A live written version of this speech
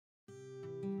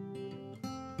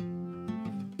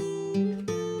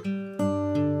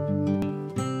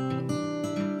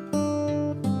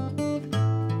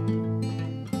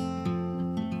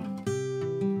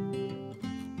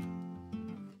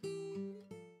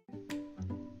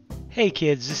Hey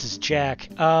kids, this is Jack.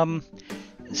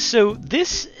 So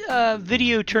this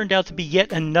video turned out to be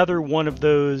yet another one of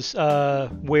those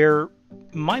where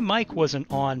my mic wasn't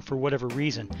on for whatever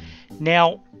reason.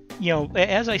 Now,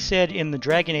 as I said in the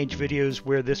Dragon Age videos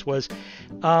where this was,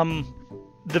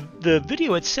 the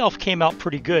video itself came out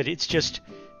pretty good. It's just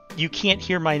you can't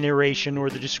hear my narration or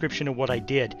the description of what I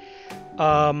did.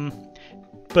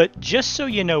 But just so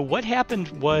you know, what happened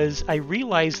was I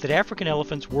realized that African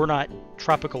elephants were not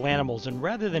tropical animals, and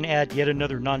rather than add yet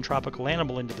another non-tropical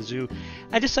animal into the zoo,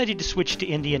 I decided to switch to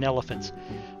Indian elephants.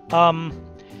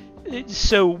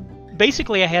 So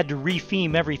basically I had to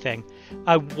re-theme everything.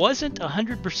 I wasn't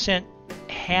 100%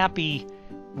 happy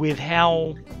with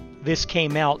how this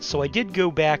came out, so I did go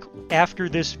back after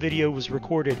this video was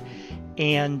recorded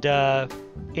and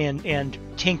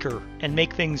tinker and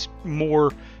make things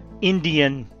more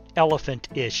Indian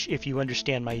elephant-ish, if you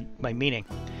understand my meaning.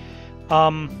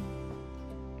 But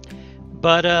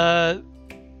I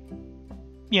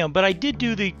did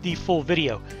do the full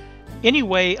video.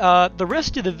 Anyway, the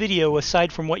rest of the video,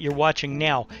 aside from what you're watching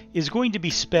now, is going to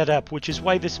be sped up, which is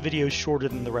why this video is shorter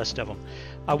than the rest of them.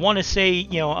 I want to say,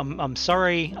 I'm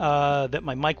sorry that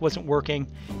my mic wasn't working,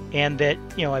 and that,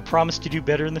 I promise to do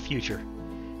better in the future.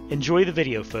 Enjoy the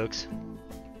video, folks.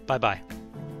 Bye-bye.